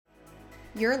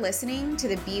You're listening to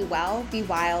the Be Well, Be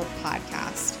Wild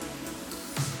podcast.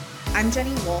 I'm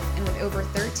Jenny Wolf, and with over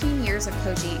 13 years of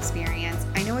coaching experience,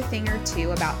 I know a thing or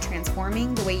two about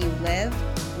transforming the way you live,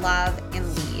 love, and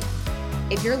lead.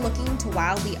 If you're looking to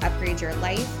wildly upgrade your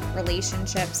life,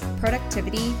 relationships,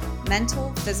 productivity,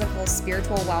 mental, physical,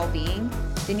 spiritual well-being,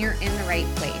 then you're in the right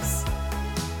place.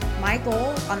 My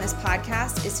goal on this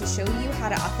podcast is to show you how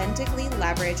to authentically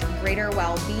leverage greater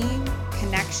well-being,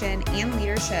 connection, and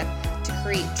leadership to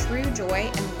create true joy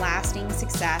and lasting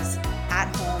success at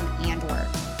home and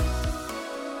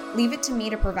work. Leave it to me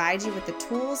to provide you with the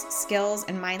tools, skills,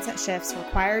 and mindset shifts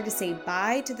required to say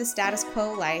bye to the status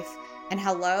quo life and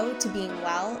hello to being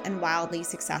well and wildly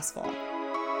successful.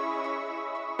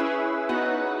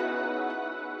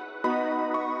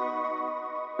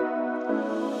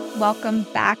 Welcome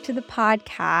back to the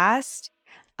podcast.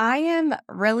 I am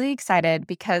really excited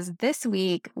because this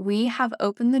week we have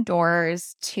opened the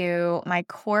doors to my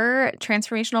core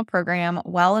transformational program,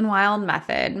 Well+Wild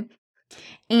Method.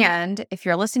 And if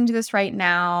you're listening to this right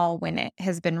now, when it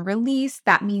has been released,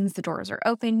 that means the doors are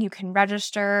open. You can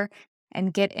register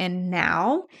and get in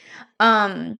now.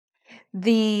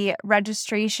 The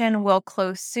registration will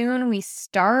close soon. We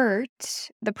start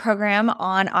the program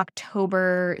on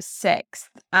October 6th.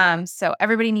 So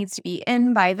everybody needs to be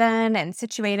in by then and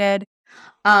situated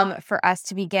for us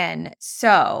to begin.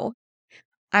 So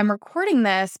I'm recording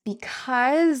this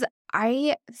because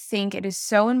I think it is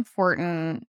so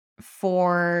important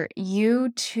for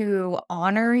you to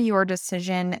honor your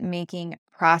decision-making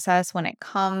process when it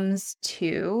comes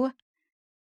to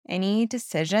any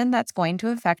decision that's going to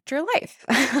affect your life.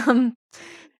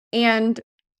 And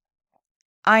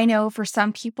I know for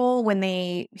some people, when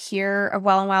they hear of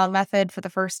Well+Wild Method for the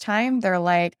first time, they're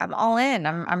like, I'm all in.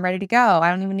 I'm ready to go.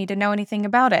 I don't even need to know anything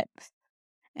about it.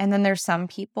 And then there's some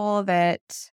people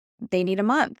that they need a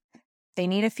month. They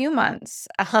need a few months.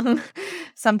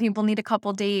 Some people need a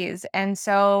couple days. And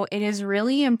so it is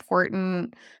really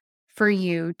important for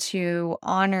you to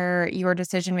honor your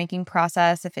decision-making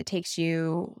process. If it takes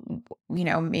you,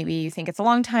 maybe you think it's a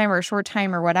long time or a short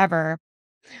time or whatever.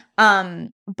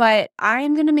 But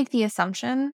I'm going to make the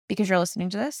assumption, because you're listening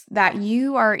to this, that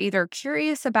you are either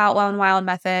curious about Well+Wild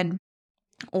Method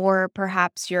or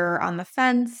perhaps you're on the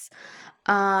fence.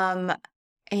 Or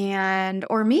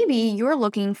maybe you're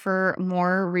looking for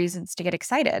more reasons to get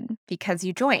excited because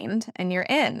you joined and you're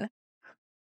in.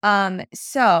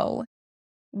 So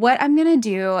what I'm going to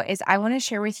do is I want to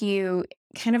share with you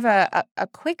kind of a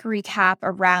quick recap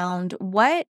around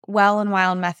what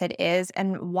Well+Wild Method is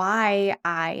and why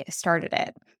I started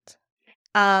it.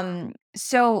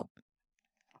 So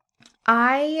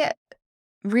I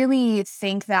really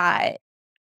think that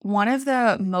one of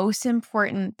the most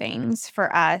important things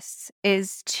for us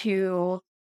is to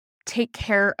take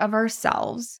care of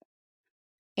ourselves.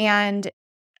 And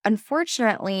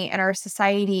unfortunately, in our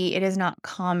society, it is not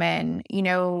common.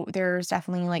 There's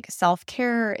definitely like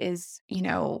self-care is,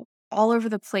 all over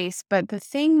the place. But the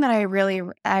thing that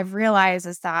I've realized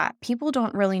is that people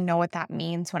don't really know what that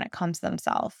means when it comes to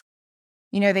themselves.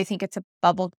 They think it's a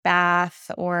bubble bath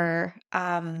or,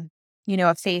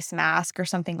 a face mask or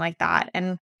something like that.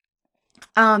 And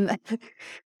um,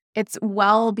 it's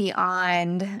well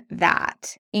beyond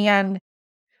that. And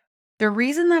the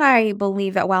reason that I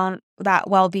believe that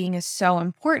well-being is so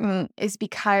important is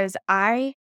because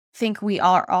I think we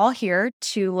are all here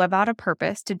to live out a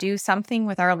purpose, to do something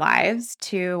with our lives,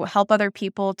 to help other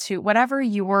people, to whatever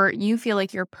you feel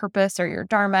like your purpose or your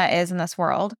dharma is in this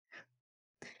world.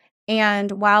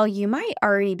 And while you might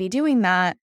already be doing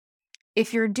that,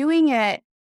 if you're doing it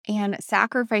and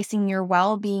sacrificing your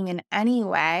well-being in any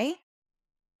way,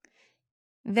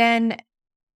 then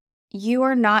you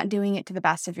are not doing it to the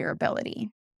best of your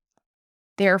ability.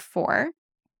 Therefore,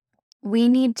 we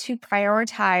need to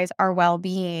prioritize our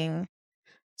well-being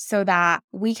so that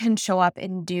we can show up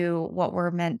and do what we're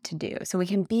meant to do, so we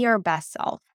can be our best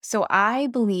self. So I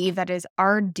believe that is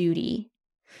our duty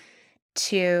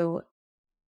to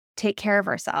take care of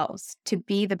ourselves, to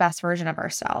be the best version of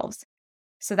ourselves,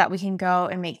 so that we can go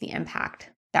and make the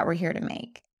impact that we're here to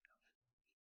make.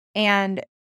 And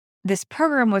this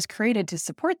program was created to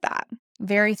support that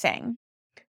very thing,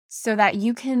 so that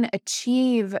you can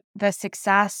achieve the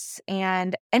success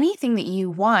and anything that you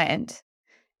want,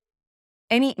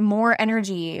 any more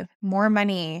energy, more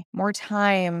money, more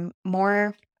time,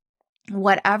 more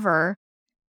whatever,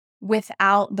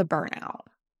 without the burnout.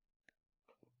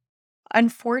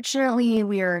 Unfortunately,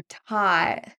 we are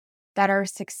taught that our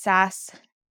success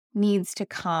needs to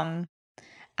come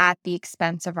at the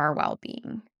expense of our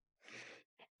well-being.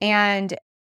 And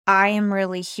I am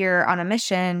really here on a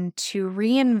mission to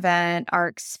reinvent our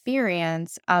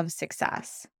experience of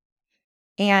success.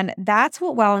 And that's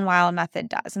what Well and Wild method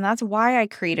does. And that's why I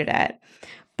created it.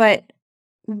 But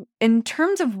in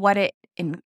terms of what it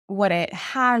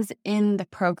has in the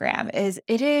program is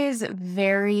it is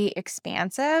very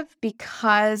expansive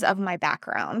because of my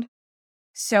background.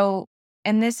 So,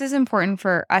 and this is important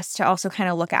for us to also kind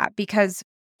of look at because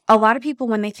a lot of people,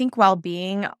 when they think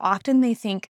well-being, often they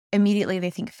think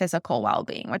physical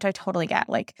well-being, which I totally get.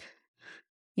 Like,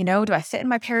 do I fit in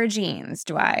my pair of jeans?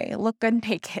 Do I look good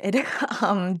naked?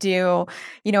 Am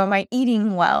I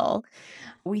eating well?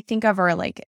 We think of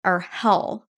our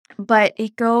health, but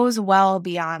it goes well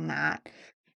beyond that.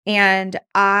 And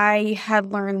I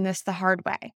had learned this the hard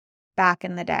way back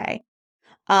in the day.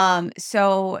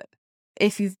 So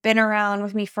if you've been around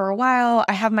with me for a while,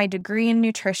 I have my degree in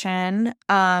nutrition.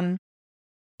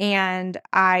 And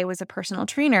I was a personal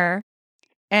trainer.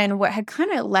 And what had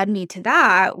kind of led me to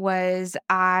that was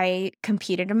I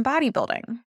competed in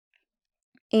bodybuilding.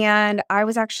 And I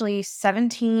was actually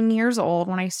 17 years old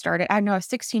when I started. I was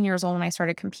 16 years old when I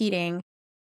started competing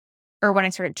or when I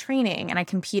started training, and I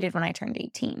competed when I turned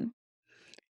 18.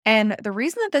 And the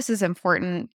reason that this is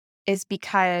important is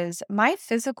because my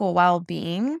physical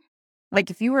well-being, like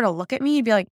if you were to look at me, you'd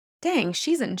be like, dang,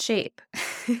 she's in shape.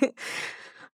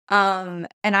 And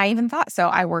I even thought so.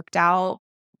 I worked out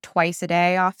twice a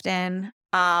day often.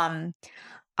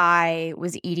 I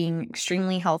was eating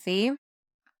extremely healthy.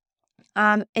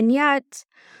 And yet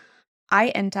I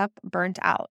end up burnt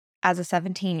out as a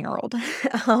 17-year-old.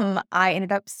 I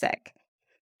ended up sick.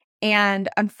 And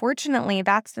unfortunately,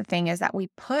 that's the thing is that we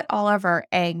put all of our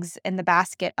eggs in the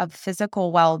basket of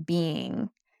physical well-being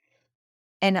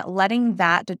and letting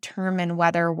that determine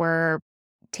whether we're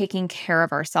taking care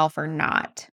of ourselves or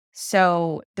not.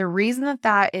 So the reason that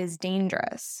that is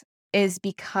dangerous is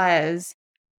because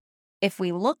if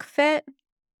we look fit,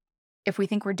 if we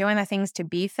think we're doing the things to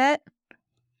be fit,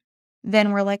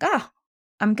 then we're like, oh,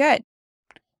 I'm good.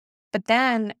 But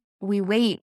then we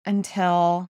wait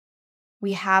until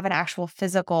we have an actual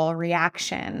physical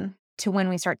reaction to when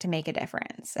we start to make a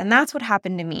difference. And that's what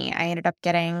happened to me. I ended up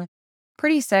getting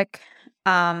pretty sick.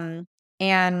 And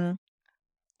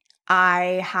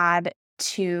I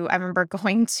remember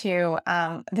going to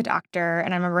the doctor,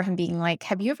 and I remember him being like,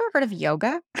 have you ever heard of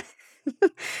yoga?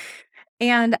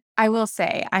 And I will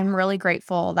say, I'm really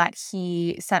grateful that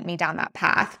he sent me down that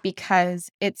path because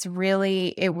it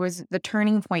was the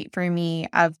turning point for me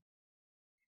of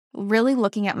really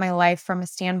looking at my life from a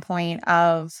standpoint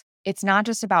of it's not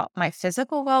just about my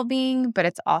physical well-being, but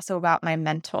it's also about my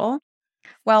mental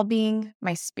well-being,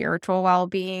 my spiritual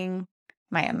well-being,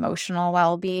 my emotional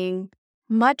well-being,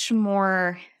 much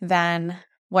more than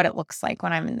what it looks like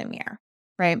when I'm in the mirror,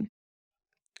 right?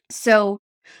 So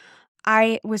as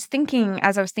I was thinking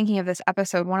of this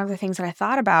episode, one of the things that I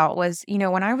thought about was,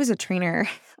 when I was a trainer,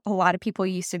 a lot of people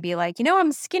used to be like,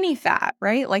 I'm skinny fat,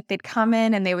 right? Like they'd come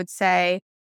in and they would say,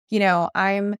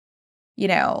 I'm,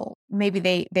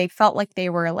 maybe they felt like they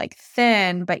were like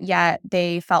thin, but yet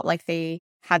they felt like they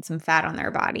had some fat on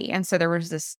their body. And so there was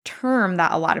this term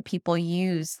that a lot of people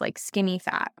use, like skinny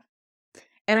fat.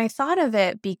 And I thought of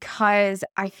it because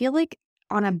I feel like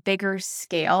on a bigger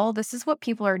scale, this is what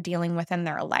people are dealing with in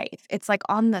their life. It's like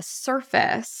on the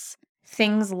surface,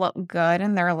 things look good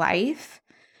in their life,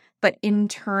 but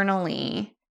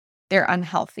internally, they're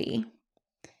unhealthy.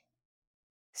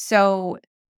 So,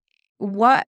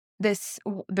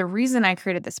 the reason I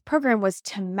created this program was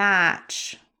to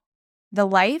match the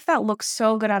life that looks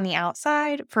so good on the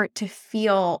outside for it to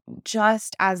feel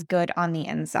just as good on the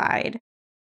inside.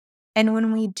 And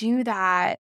when we do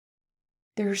that,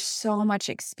 there's so much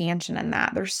expansion in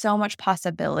that. There's so much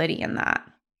possibility in that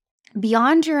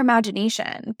beyond your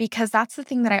imagination, because that's the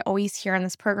thing that I always hear in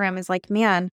this program is like,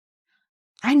 man,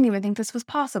 I didn't even think this was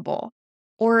possible.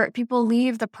 Or people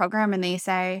leave the program and they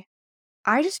say,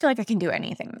 I just feel like I can do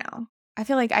anything now. I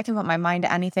feel like I can put my mind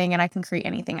to anything and I can create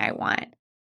anything I want.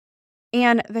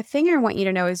 And the thing I want you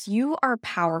to know is you are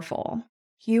powerful.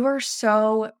 You are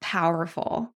so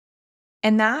powerful.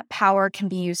 And that power can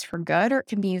be used for good or it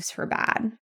can be used for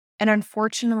bad. And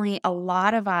unfortunately, a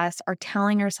lot of us are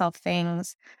telling ourselves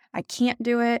things, I can't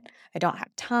do it, I don't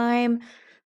have time.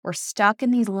 We're stuck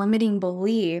in these limiting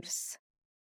beliefs.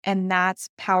 And that's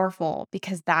powerful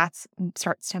because that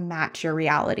starts to match your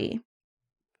reality.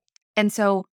 And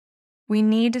so we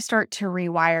need to start to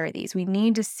rewire these. We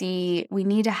need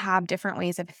to have different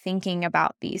ways of thinking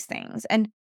about these things. And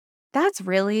that's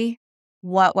really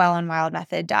what Well and Wild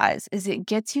method does is it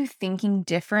gets you thinking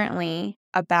differently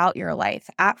about your life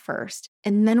at first.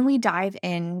 And then we dive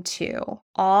into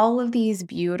all of these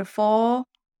beautiful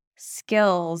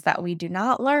skills that we do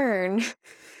not learn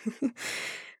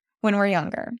when we're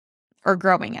younger or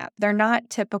growing up. They're not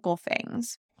typical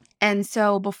things. And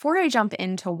so before I jump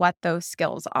into what those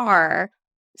skills are,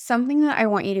 something that I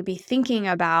want you to be thinking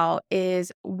about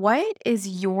is, what is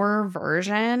your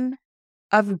version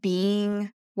of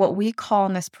being what we call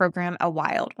in this program a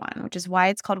wild one, which is why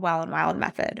it's called Well+Wild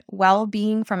method. Well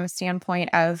being from a standpoint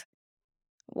of,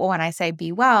 when I say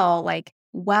be well, like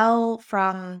well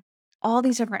from all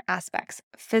these different aspects: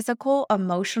 physical,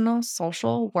 emotional,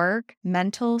 social, work,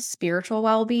 mental, spiritual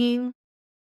well being,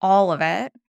 all of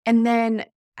it. And then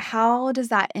how does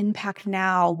that impact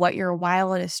now what your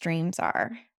wildest dreams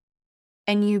are?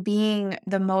 And you being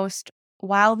the most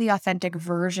wildly authentic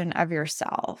version of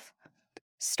yourself,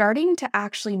 starting to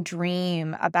actually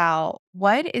dream about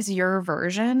what is your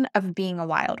version of being a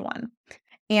wild one.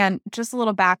 And just a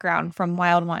little background from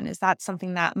Wild One is that's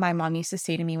something that my mom used to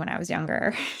say to me when I was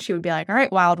younger. She would be like, "All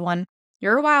right, wild one,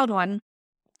 you're a wild one."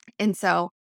 And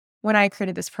so when I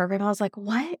created this program, I was like,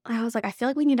 "What?" I was like, "I feel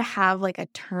like we need to have like a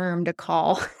term to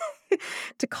call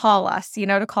to call us,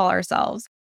 to call ourselves."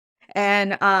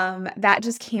 And that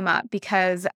just came up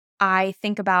because I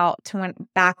think about to when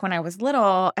back when I was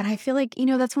little, and I feel like,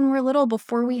 that's when we're little,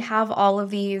 before we have all of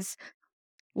these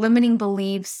limiting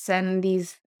beliefs and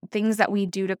these things that we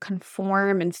do to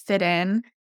conform and fit in,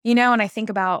 and I think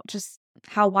about just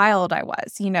how wild I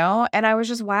was, and I was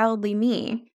just wildly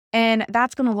me. And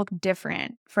that's going to look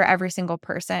different for every single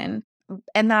person.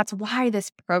 And that's why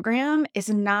this program is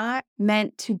not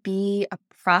meant to be a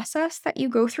process that you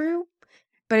go through,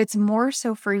 but it's more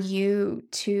so for you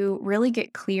to really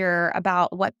get clear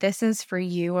about what this is for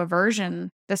you,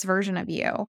 this version of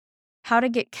you, how to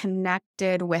get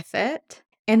connected with it,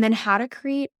 and then how to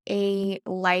create a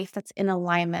life that's in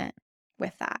alignment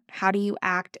with that. How do you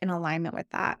act in alignment with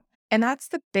that? And that's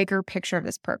the bigger picture of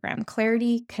this program: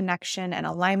 clarity, connection, and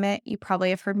alignment. You probably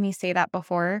have heard me say that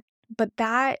before, but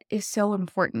that is so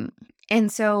important.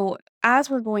 And so as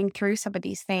we're going through some of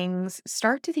these things,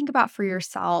 start to think about for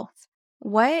yourself,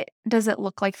 what does it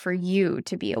look like for you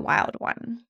to be a wild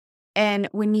one? And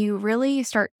when you really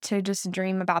start to just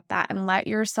dream about that and let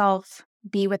yourself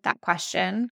be with that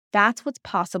question, that's what's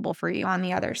possible for you on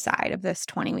the other side of this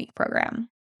 20-week program.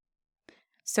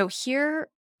 So here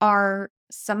are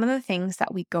some of the things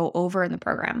that we go over in the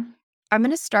program. I'm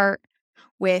going to start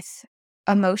with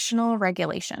emotional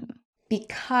regulation,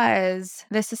 because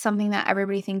this is something that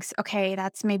everybody thinks, okay,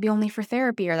 that's maybe only for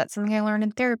therapy, or that's something I learned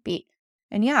in therapy.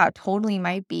 And yeah, it totally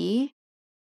might be.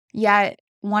 Yet,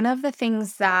 one of the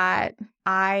things that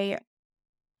I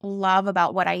love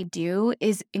about what I do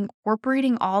is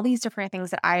incorporating all these different things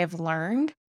that I have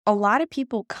learned. A lot of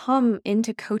people come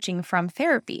into coaching from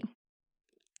therapy.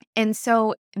 And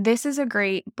so this is a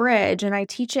great bridge. And I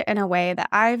teach it in a way that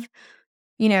I've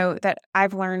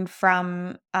learned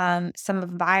from some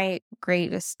of my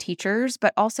greatest teachers,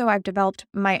 but also I've developed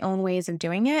my own ways of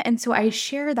doing it. And so I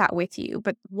share that with you.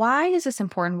 But why is this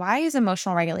important? Why is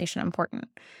emotional regulation important?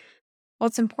 Well,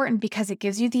 it's important because it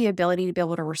gives you the ability to be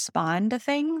able to respond to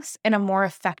things in a more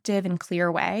effective and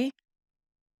clear way,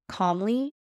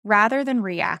 calmly, rather than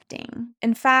reacting.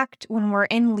 In fact, when we're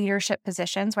in leadership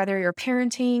positions, whether you're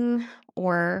parenting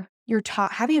or you're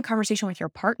having a conversation with your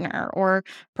partner, or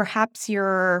perhaps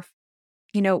you're,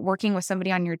 working with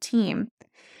somebody on your team,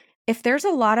 if there's a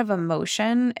lot of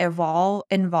emotion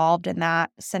involved in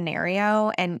that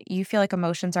scenario and you feel like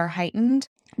emotions are heightened,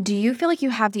 do you feel like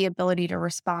you have the ability to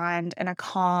respond in a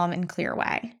calm and clear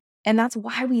way? And that's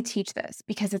why we teach this,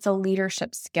 because it's a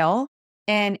leadership skill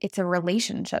and it's a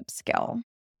relationship skill,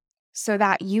 so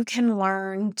that you can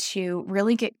learn to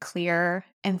really get clear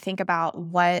and think about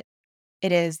what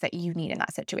it is that you need in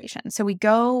that situation. So we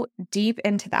go deep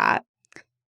into that.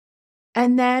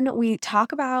 And then we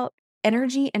talk about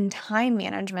energy and time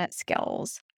management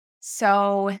skills.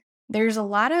 So there's a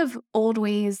lot of old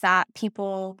ways that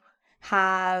people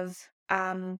have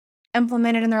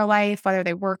implemented in their life, whether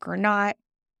they work or not.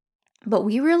 But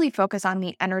we really focus on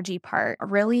the energy part,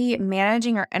 really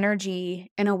managing our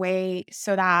energy in a way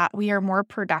so that we are more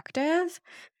productive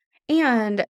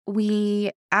and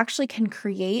we actually can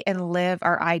create and live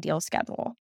our ideal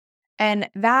schedule. And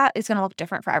that is going to look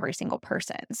different for every single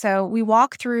person. So we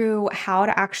walk through how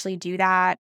to actually do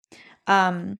that.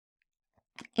 Um,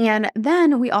 and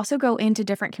then we also go into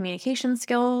different communication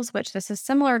skills, which this is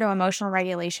similar to emotional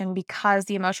regulation, because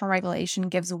the emotional regulation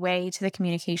gives way to the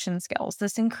communication skills.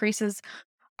 This increases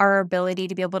our ability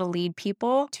to be able to lead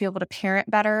people, to be able to parent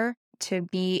better, to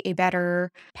be a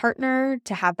better partner,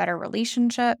 to have better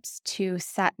relationships, to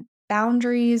set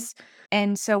boundaries.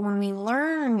 And so when we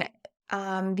learn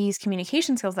these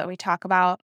communication skills that we talk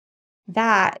about,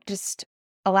 that just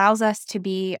allows us to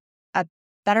be a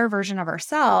better version of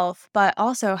ourselves, but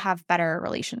also have better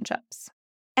relationships.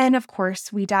 And of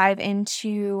course, we dive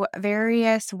into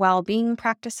various well being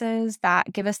practices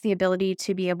that give us the ability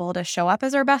to be able to show up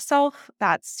as our best self.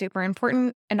 That's super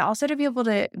important. And also to be able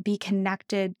to be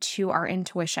connected to our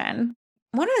intuition.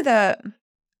 One of the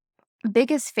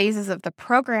biggest phases of the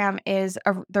program is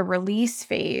the release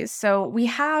phase. So we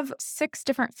have 6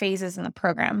 different phases in the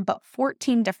program, but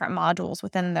 14 different modules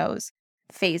within those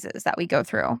phases that we go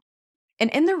through. And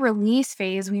in the release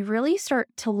phase, we really start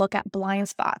to look at blind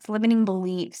spots, limiting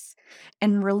beliefs,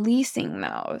 and releasing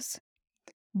those.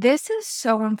 This is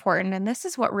so important. And this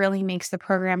is what really makes the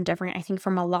program different, I think,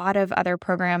 from a lot of other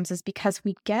programs, is because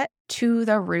we get to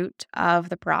the root of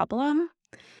the problem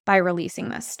by releasing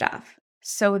this stuff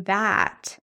so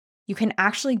that you can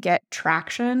actually get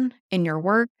traction in your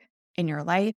work, in your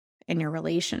life, in your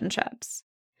relationships.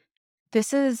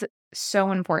 This is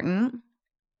so important.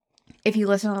 If you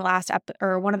listen to the last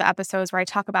or one of the episodes where I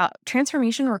talk about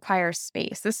transformation requires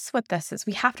space, this is what this is.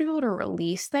 We have to be able to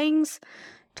release things,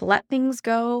 to let things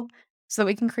go so that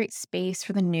we can create space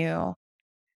for the new.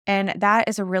 And that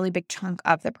is a really big chunk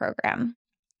of the program.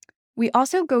 We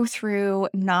also go through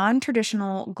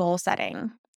non-traditional goal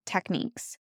setting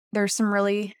techniques. There's some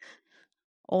really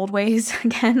old ways,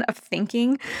 again, of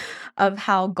thinking of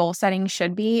how goal setting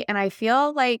should be. And I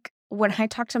feel like when I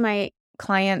talk to my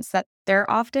clients that they're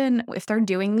often, if they're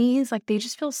doing these, like they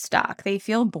just feel stuck. They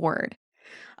feel bored.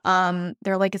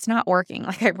 They're like, it's not working.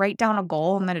 Like I write down a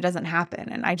goal and then it doesn't happen.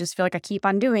 And I just feel like I keep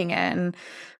on doing it. And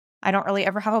I don't really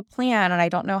ever have a plan and I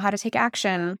don't know how to take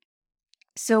action.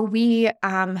 So we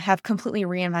have completely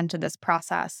reinvented this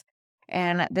process.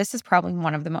 And this is probably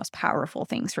one of the most powerful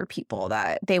things for people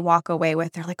that they walk away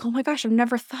with. They're like, oh my gosh, I've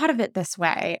never thought of it this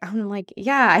way. I'm like,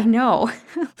 yeah, I know.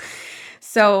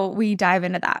 So we dive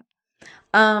into that.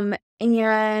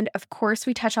 And of course,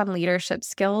 we touch on leadership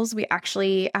skills. We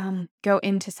actually go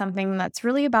into something that's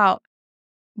really about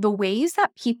the ways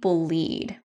that people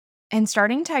lead and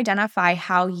starting to identify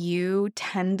how you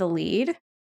tend to lead.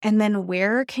 And then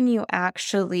where can you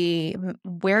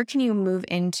move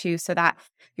into so that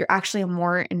you're actually a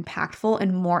more impactful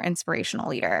and more inspirational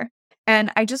leader?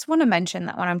 And I just want to mention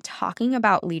that when I'm talking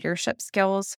about leadership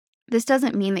skills, this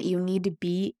doesn't mean that you need to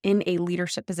be in a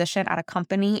leadership position at a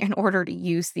company in order to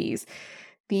use these.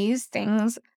 These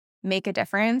things make a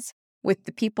difference with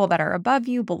the people that are above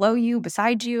you, below you,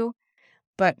 beside you.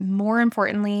 But more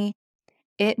importantly,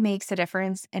 it makes a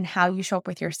difference in how you show up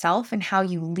with yourself and how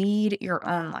you lead your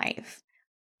own life.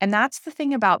 And that's the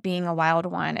thing about being a wild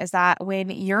one, is that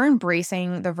when you're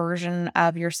embracing the version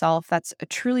of yourself that's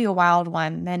truly a wild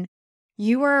one, then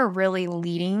you are really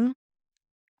leading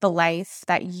the life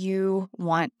that you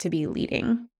want to be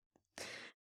leading.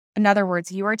 In other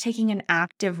words, you are taking an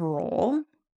active role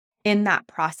in that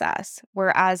process,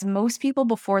 whereas most people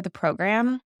before the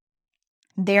program,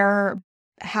 they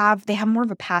have more of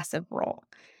a passive role.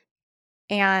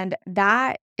 And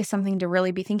that is something to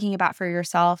really be thinking about for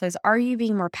yourself, is, are you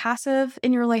being more passive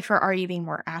in your life or are you being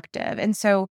more active? And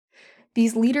so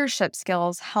these leadership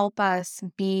skills help us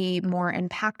be more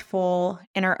impactful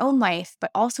in our own life,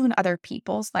 but also in other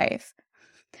people's life.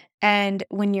 And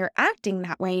when you're acting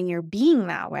that way and you're being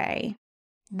that way,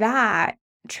 that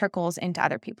trickles into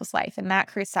other people's life and that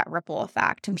creates that ripple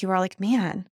effect. And people are like,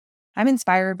 man, I'm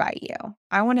inspired by you.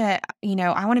 I want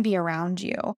to be around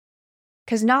you.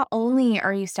 Because not only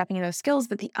are you stepping in those skills,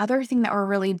 but the other thing that we're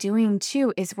really doing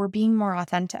too is we're being more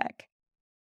authentic.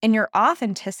 And your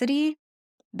authenticity,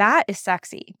 that is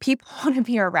sexy. People want to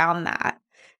be around that.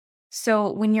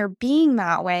 So when you're being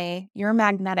that way, you're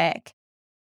magnetic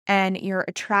and you're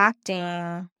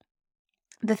attracting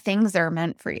the things that are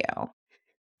meant for you,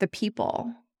 the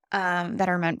people that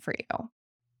are meant for you.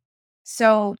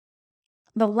 So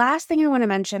the last thing I want to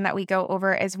mention that we go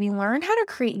over is we learn how to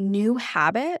create new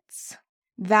habits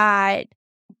that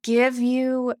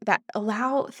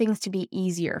allow things to be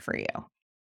easier for you,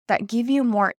 that give you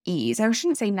more ease. I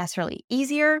shouldn't say necessarily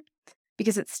easier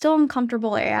because it's still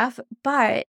uncomfortable AF,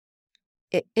 but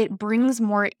it brings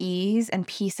more ease and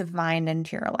peace of mind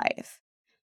into your life.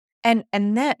 And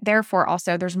that therefore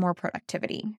also there's more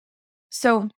productivity.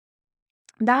 So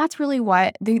that's really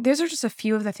those are just a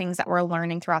few of the things that we're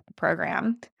learning throughout the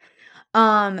program.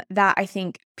 That I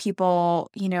think people,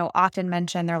 often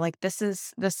mention. They're like, this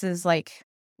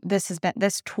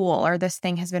tool or this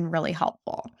thing has been really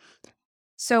helpful.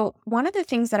 So one of the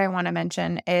things that I want to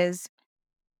mention is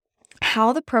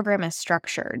how the program is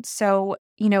structured. So,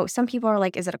 some people are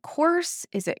like, is it a course?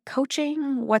 Is it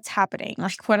coaching? What's happening?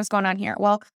 Like, what is going on here?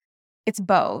 Well, it's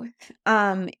both.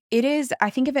 It is, I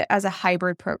think of it as a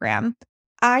hybrid program.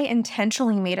 I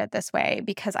intentionally made it this way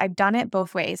because I've done it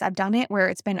both ways. I've done it where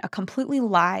it's been a completely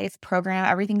live program,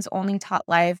 everything's only taught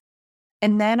live.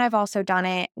 And then I've also done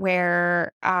it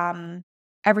where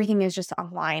everything is just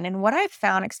online. And what I've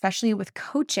found, especially with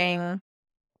coaching,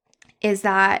 is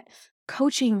that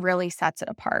coaching really sets it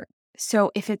apart.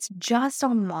 So if it's just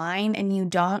online and you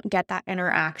don't get that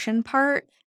interaction part,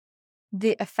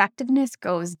 the effectiveness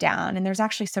goes down. And there's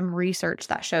actually some research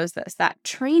that shows this, that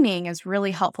training is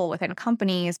really helpful within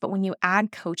companies, but when you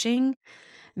add coaching,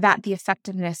 that the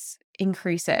effectiveness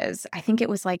increases. I think it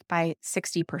was like by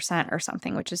 60% or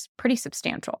something, which is pretty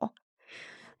substantial.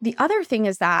 The other thing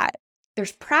is that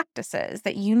there's practices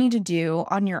that you need to do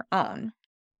on your own.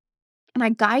 And I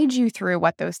guide you through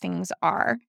what those things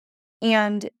are.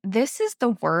 And this is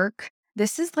the work.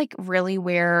 This is like really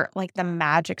where like the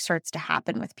magic starts to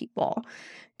happen with people.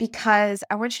 Because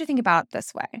I want you to think about it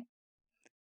this way.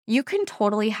 You can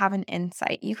totally have an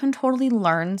insight. You can totally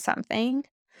learn something,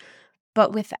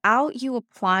 but without you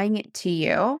applying it to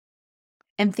you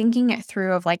and thinking it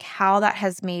through of like how that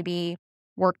has maybe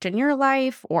worked in your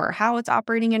life or how it's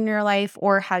operating in your life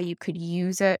or how you could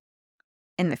use it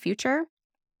in the future,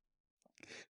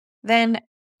 then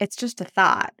it's just a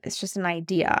thought. It's just an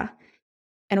idea.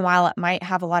 And while it might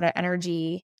have a lot of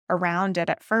energy around it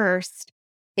at first,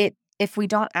 if we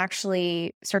don't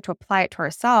actually start to apply it to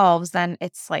ourselves, then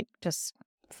it's like just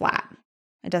flat.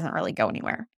 It doesn't really go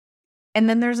anywhere. And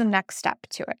then there's a next step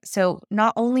to it. So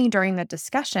not only during the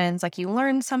discussions, like you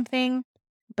learn something,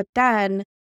 but then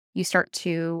you start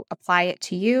to apply it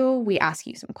to you. We ask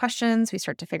you some questions. We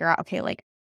start to figure out, okay, like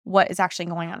what is actually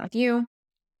going on with you?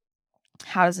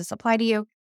 How does this apply to you?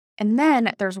 And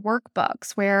then there's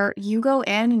workbooks where you go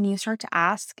in and you start to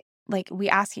ask, like we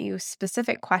ask you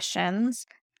specific questions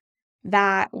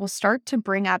that will start to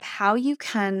bring up how you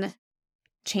can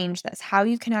change this, how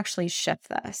you can actually shift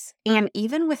this. And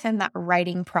even within that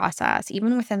writing process,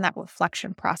 even within that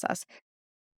reflection process,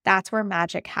 that's where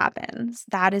magic happens.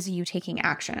 That is you taking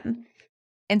action.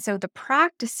 And so the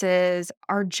practices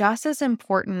are just as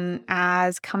important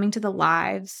as coming to the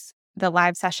live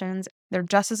sessions. They're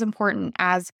just as important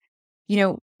as, you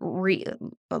know,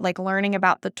 like learning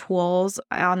about the tools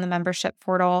on the membership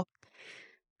portal.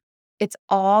 It's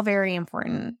all very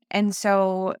important. And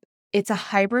so it's a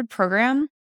hybrid program.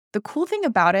 The cool thing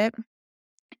about it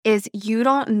is you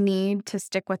don't need to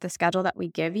stick with the schedule that we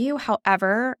give you.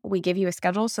 However, we give you a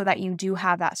schedule so that you do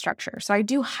have that structure. So I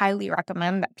do highly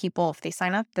recommend that people, if they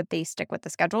sign up, that they stick with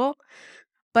the schedule.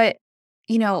 But,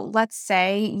 let's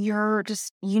say you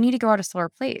need to go at a slower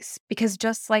pace because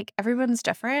just like everyone's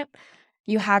different,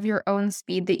 you have your own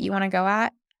speed that you want to go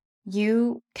at.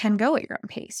 You can go at your own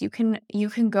pace. You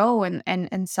can go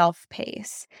and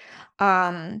self-pace.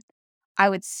 Um, I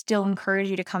would still encourage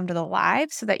you to come to the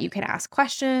live so that you can ask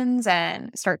questions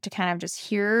and start to kind of just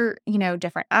hear,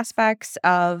 different aspects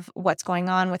of what's going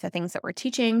on with the things that we're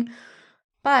teaching.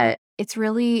 But it's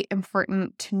really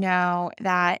important to know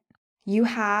that you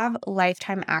have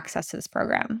lifetime access to this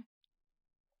program.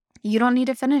 You don't need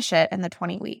to finish it in the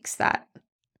 20 weeks that,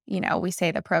 we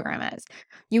say the program is.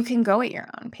 You can go at your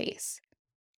own pace.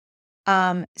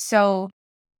 So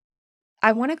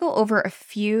I want to go over a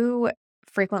few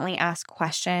frequently asked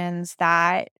questions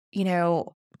that,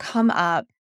 come up.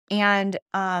 And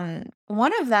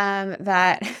one of them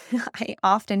that I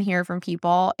often hear from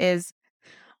people is,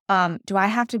 do I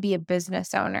have to be a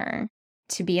business owner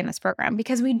to be in this program?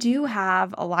 Because we do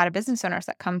have a lot of business owners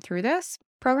that come through this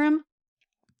program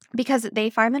because they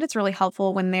find that it's really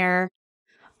helpful when they're,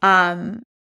 um,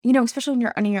 especially when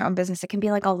you're owning your own business, it can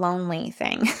be like a lonely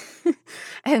thing.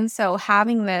 And so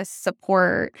having this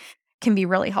support can be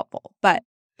really helpful. But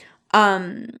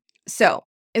um, so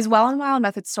is Well and Wild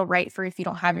method still right for if you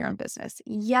don't have your own business?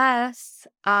 Yes.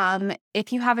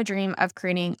 If you have a dream of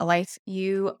creating a life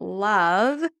you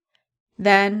love,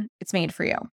 then it's made for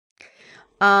you.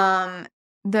 Um,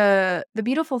 the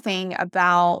beautiful thing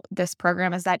about this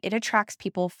program is that it attracts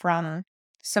people from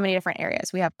so many different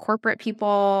areas. We have corporate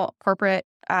people,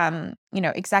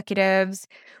 executives.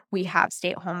 We have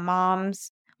stay-at-home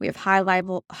moms. We have high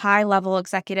level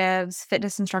executives,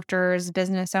 fitness instructors,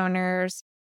 business owners.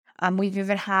 We've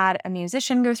even had a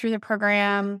musician go through the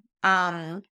program,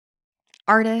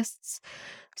 artists.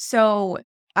 So,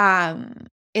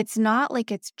 it's not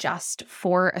like it's just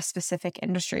for a specific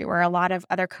industry where a lot of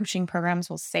other coaching programs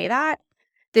will say that.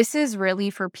 This is really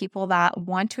for people that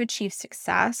want to achieve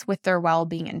success with their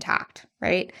well-being intact,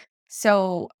 right?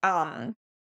 So,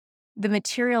 the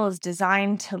material is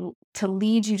designed to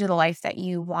lead you to the life that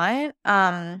you want,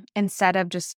 instead of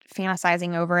just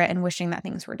fantasizing over it and wishing that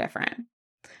things were different.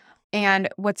 And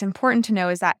what's important to know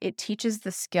is that it teaches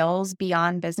the skills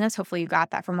beyond business. Hopefully, you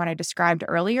got that from what I described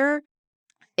earlier.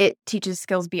 It teaches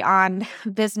skills beyond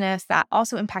business that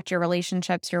also impact your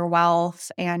relationships, your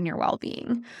wealth, and your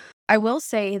well-being. I will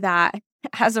say that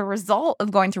as a result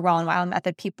of going through Well+Wild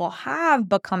Method, people have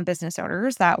become business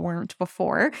owners that weren't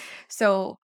before.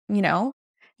 So, you know,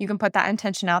 you can put that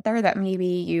intention out there that maybe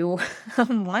you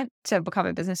want to become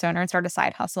a business owner and start a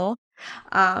side hustle,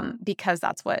 because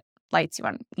that's what lights you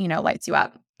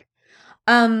up.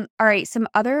 All right, some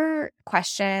other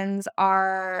questions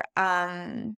are,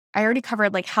 I already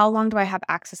covered, like, how long do I have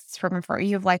access to this program for?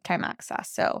 You have lifetime access.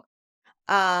 So,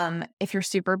 if you're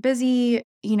super busy,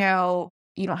 you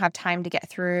don't have time to get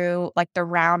through, like, the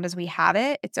round as we have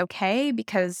it, it's okay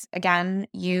because, again,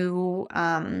 you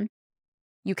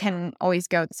can always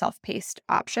go the self-paced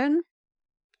option.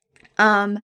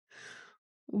 Um,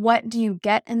 what do you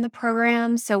get in the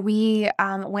program? So we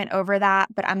went over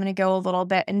that, but I'm going to go a little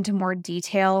bit into more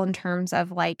detail in terms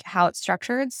of like how it's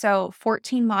structured. So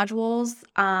 14 modules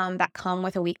that come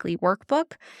with a weekly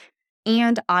workbook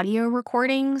and audio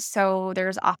recordings. So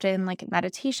there's often like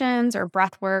meditations or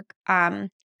breath work, and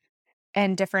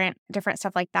different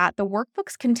stuff like that. The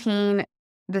workbooks contain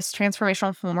this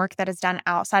transformational homework that is done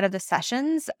outside of the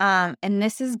sessions, and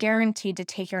this is guaranteed to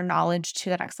take your knowledge to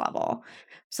the next level.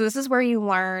 So this is where you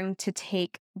learn to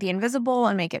take the invisible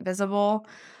and make it visible.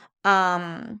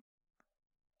 Um,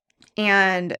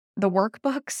 and the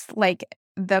workbooks, like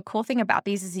the cool thing about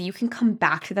these is you can come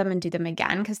back to them and do them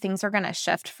again because things are going to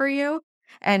shift for you,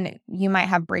 and you might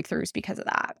have breakthroughs because of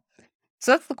that.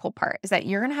 So that's the cool part is that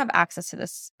you're gonna have access to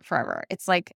this forever. It's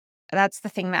like that's the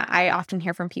thing that I often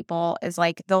hear from people is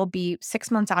like they'll be 6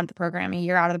 months out of the program, a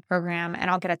year out of the program, and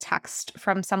I'll get a text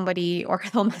from somebody or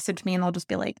they'll message me and they'll just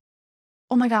be like,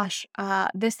 "Oh my gosh,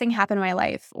 this thing happened in my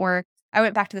life," or "I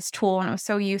went back to this tool and it was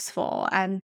so useful."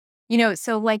 And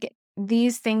so like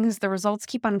these things, the results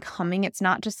keep on coming. It's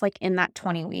not just like in that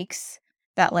 20 weeks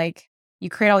that like you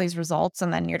create all these results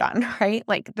and then you're done, right?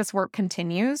 Like this work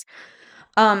continues.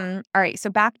 All right, so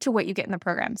back to what you get in the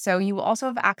program. So you will also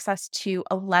have access to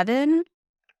 11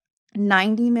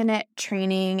 90-minute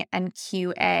training and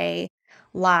QA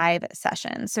live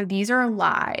sessions. So these are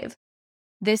live.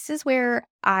 This is where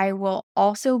I will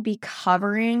also be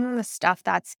covering the stuff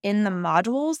that's in the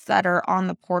modules that are on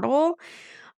the portal.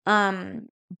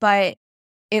 But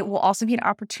it will also be an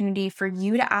opportunity for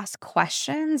you to ask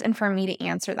questions and for me to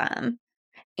answer them.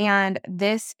 And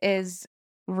this is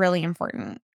really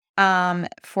important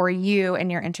for you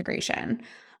and your integration.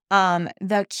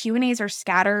 The Q&As are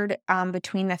scattered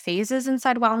between the phases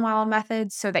inside Well+Wild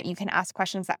methods so that you can ask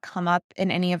questions that come up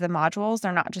in any of the modules.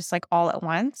 They're not just like all at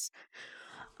once.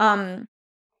 Um,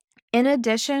 in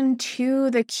addition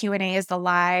to the Q&As, the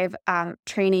live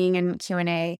training and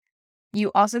Q&A,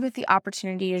 you also get the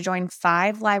opportunity to join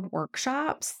 5 live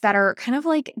workshops that are kind of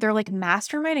like they're like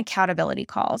mastermind accountability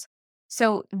calls.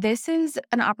 So this is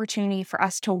an opportunity for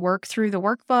us to work through the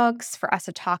workbooks, for us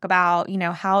to talk about,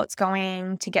 how it's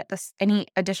going to get this any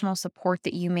additional support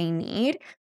that you may need.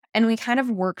 And we kind of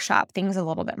workshop things a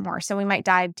little bit more. So we might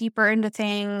dive deeper into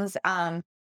things.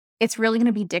 It's really going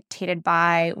to be dictated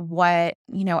by what,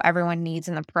 everyone needs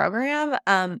in the program.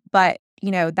 But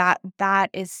that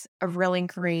is a really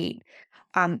great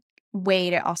um, way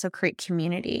to also create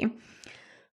community.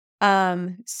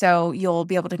 So you'll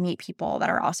be able to meet people that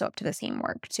are also up to the same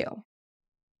work too.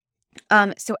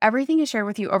 So everything is shared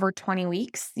with you over 20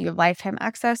 weeks. You have lifetime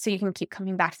access, so you can keep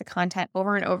coming back to the content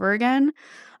over and over again,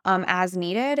 as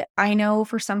needed. I know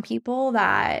for some people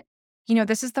that,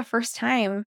 this is the first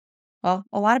time, well,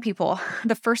 a lot of people,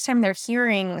 the first time they're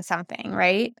hearing something,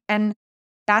 right? And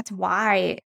that's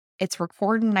why it's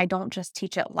recorded and I don't just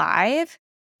teach it live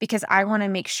because I want to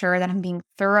make sure that I'm being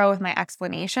thorough with my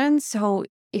explanations. So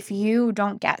if you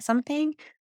don't get something,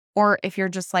 or if you're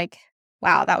just like,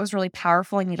 wow, that was really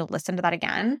powerful, I need to listen to that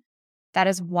again, that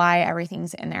is why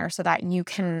everything's in there so that you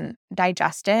can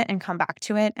digest it and come back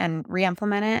to it and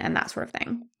re-implement it and that sort of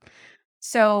thing.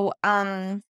 So,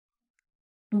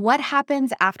 what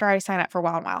happens after I sign up for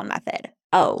Well+Wild Method?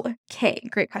 Okay,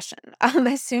 great question.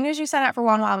 As soon as you sign up for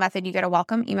Well+Wild Method, you get a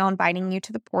welcome email inviting you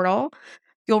to the portal.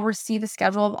 You'll receive a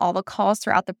schedule of all the calls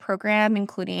throughout the program,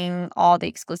 including all the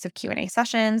exclusive Q&A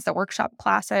sessions, the workshop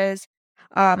classes.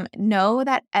 Know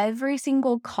that every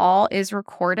single call is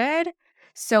recorded.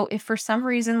 So if for some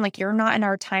reason, like you're not in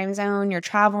our time zone, you're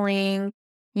traveling,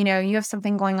 you have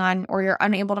something going on, or you're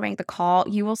unable to make the call,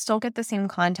 you will still get the same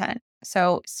content.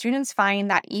 So students find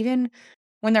that even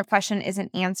when their question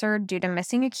isn't answered due to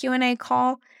missing a Q&A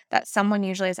call, that someone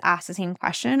usually has asked the same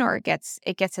question or it gets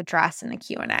addressed in the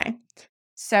Q&A.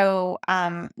 So,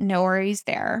 no worries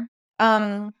there.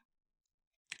 Um,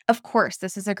 of course,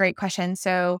 this is a great question.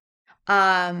 So,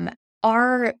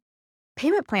 are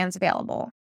payment plans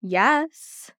available?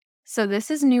 Yes. So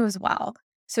this is new as well.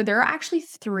 So there are actually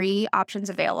 3 options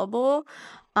available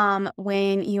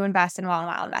when you invest in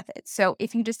Well+Wild methods. So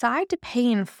if you decide to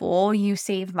pay in full, you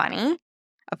save money,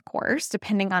 of course,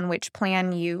 depending on which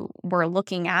plan you were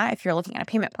looking at, if you're looking at a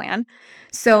payment plan.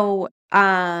 So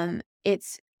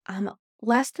it's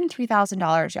less than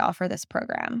 $3,000, y'all, for this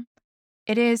program.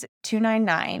 It is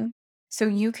 $299. So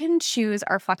you can choose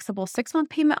our flexible 6-month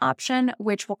payment option,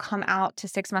 which will come out to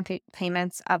 6-month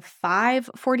payments of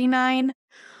 $549.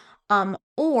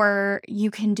 Or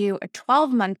you can do a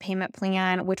 12-month payment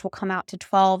plan, which will come out to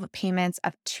 12 payments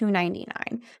of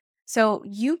 $299. So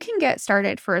you can get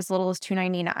started for as little as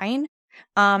 $299.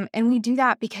 And we do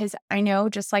that because I know,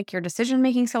 just like your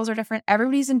decision-making skills are different,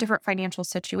 everybody's in different financial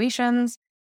situations.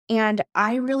 And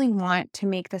I really want to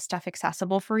make this stuff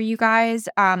accessible for you guys.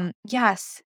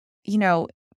 Yes, you know,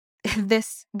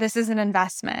 this is an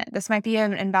investment. This might be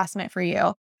an investment for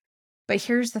you. But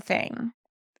here's the thing.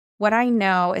 What I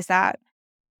know is that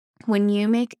when you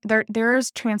make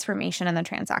there's transformation in the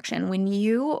transaction. When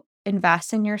you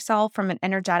invest in yourself from an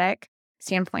energetic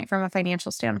standpoint, from a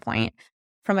financial standpoint,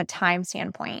 from a time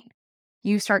standpoint,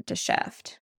 you start to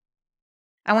shift.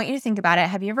 I want you to think about it.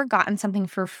 Have you ever gotten something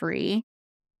for free?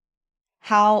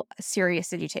 How serious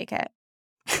did you take it?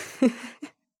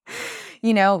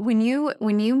 When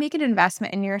you make an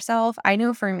investment in yourself, I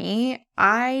know for me,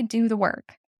 I do the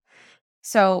work.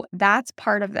 So that's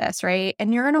part of this, right?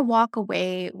 And you're going to walk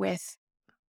away with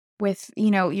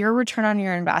your return on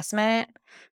your investment.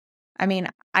 I mean,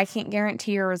 I can't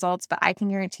guarantee your results, but I can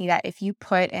guarantee that if you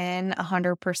put in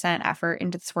 100% effort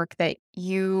into this work, that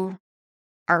your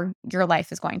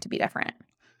life is going to be different.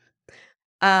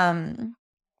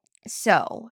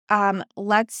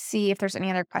 Let's see if there's any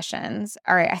other questions.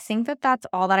 All right, I think that's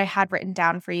all that I had written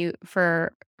down for you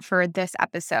for this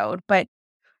episode. But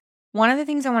one of the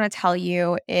things I want to tell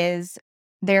you is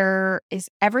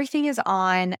everything is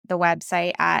on the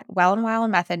website at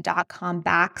wellandwildmethod.com /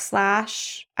 I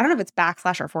don't know if it's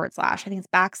backslash or forward slash. I think it's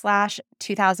backslash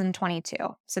 2022.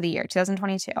 So the year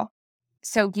 2022.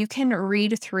 So you can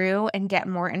read through and get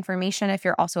more information if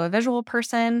you're also a visual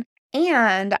person.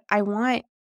 And I want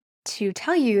to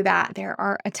tell you that there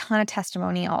are a ton of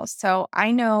testimonials. So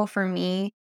I know for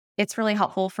me, it's really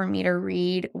helpful for me to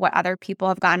read what other people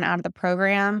have gotten out of the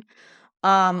program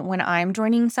when I'm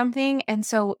joining something. And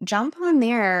so jump on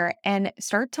there and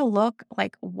start to look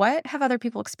like, what have other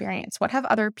people experienced? What have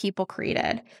other people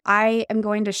created? I am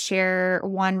going to share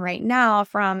one right now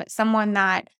from someone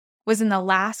that was in the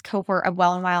last cohort of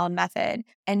Well+Wild Method.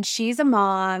 And she's a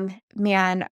mom.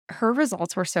 Man, her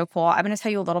results were so cool. I'm going to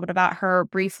tell you a little bit about her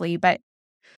briefly, but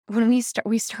when we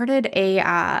started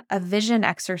a vision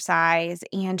exercise,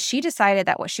 and she decided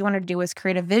that what she wanted to do was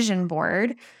create a vision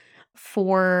board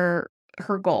for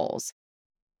her goals.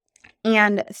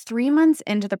 And 3 months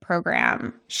into the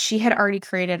program, she had already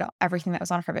created everything that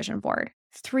was on her vision board.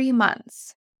 3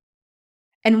 months.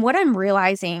 And what I'm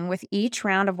realizing with each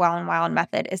round of Well+Wild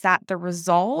Method is that the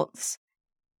results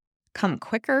come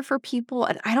quicker for people.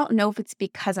 And I don't know if it's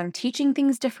because I'm teaching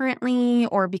things differently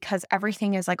or because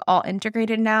everything is like all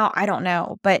integrated now. I don't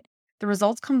know, but the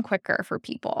results come quicker for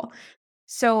people.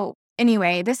 So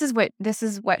anyway, this is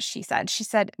what she said. She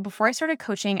said, before I started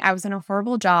coaching, I was in a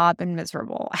horrible job and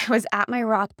miserable. I was at my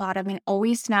rock bottom and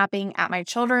always snapping at my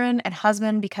children and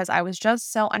husband because I was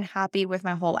just so unhappy with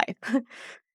my whole life.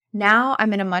 Now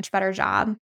I'm in a much better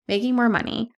job, making more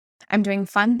money. I'm doing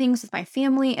fun things with my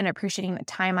family and appreciating the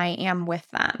time I am with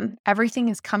them. Everything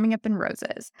is coming up in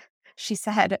roses. She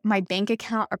said, my bank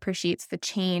account appreciates the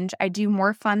change. I do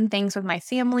more fun things with my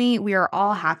family. We are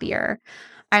all happier.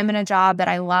 I'm in a job that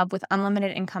I love with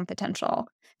unlimited income potential.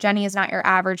 Jenny is not your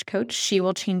average coach. She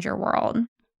will change your world.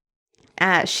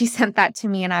 She sent that to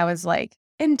me and I was like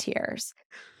in tears.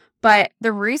 But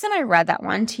the reason I read that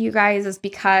one to you guys is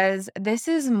because this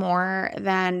is more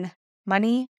than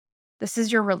money. This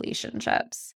is your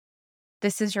relationships.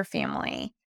 This is your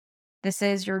family. This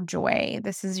is your joy.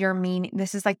 This is your meaning.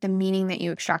 This is like the meaning that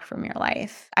you extract from your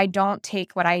life. I don't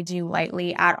take what I do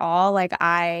lightly at all. Like,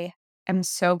 I am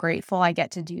so grateful I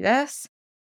get to do this.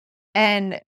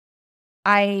 And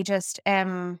I just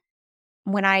am,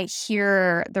 when I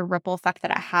hear the ripple effect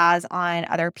that it has on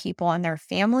other people and their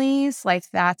families, like,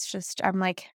 that's just, I'm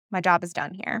like, my job is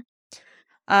done here.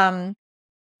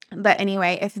 But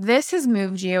anyway, if this has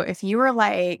moved you, if you were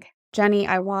like, Jenny,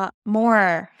 I want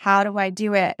more. How do I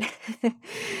do it?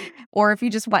 Or if you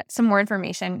just want some more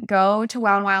information, go to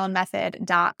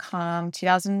wellandwildmethod.com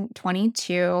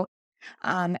 2022.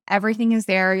 Everything is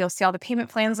there. You'll see all the payment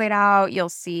plans laid out. You'll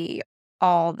see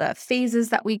all the phases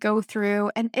that we go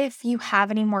through. And if you have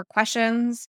any more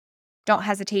questions, don't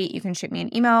hesitate. You can shoot me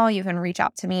an email. You can reach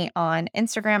out to me on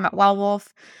Instagram at wellwolf,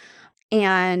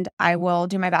 and I will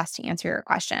do my best to answer your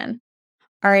question.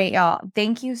 All right, y'all.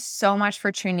 Thank you so much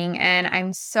for tuning in.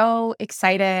 I'm so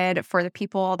excited for the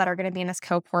people that are going to be in this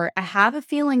cohort. I have a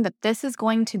feeling that this is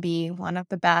going to be one of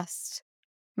the best,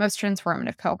 most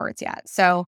transformative cohorts yet.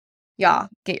 So, y'all,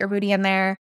 get your booty in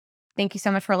there. Thank you so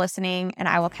much for listening, and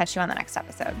I will catch you on the next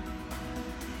episode.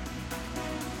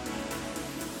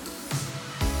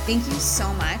 Thank you so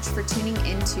much for tuning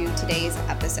into today's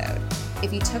episode.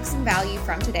 If you took some value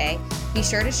from today, be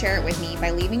sure to share it with me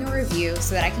by leaving a review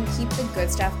so that I can keep the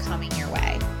good stuff coming your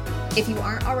way. If you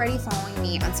aren't already following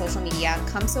me on social media,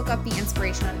 come soak up the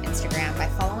inspiration on Instagram by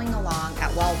following along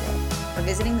at Well+Wolf or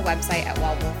visiting the website at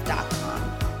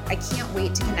wellwolf.com. I can't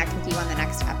wait to connect with you on the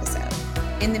next episode.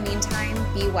 In the meantime,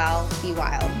 be well, be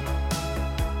wild.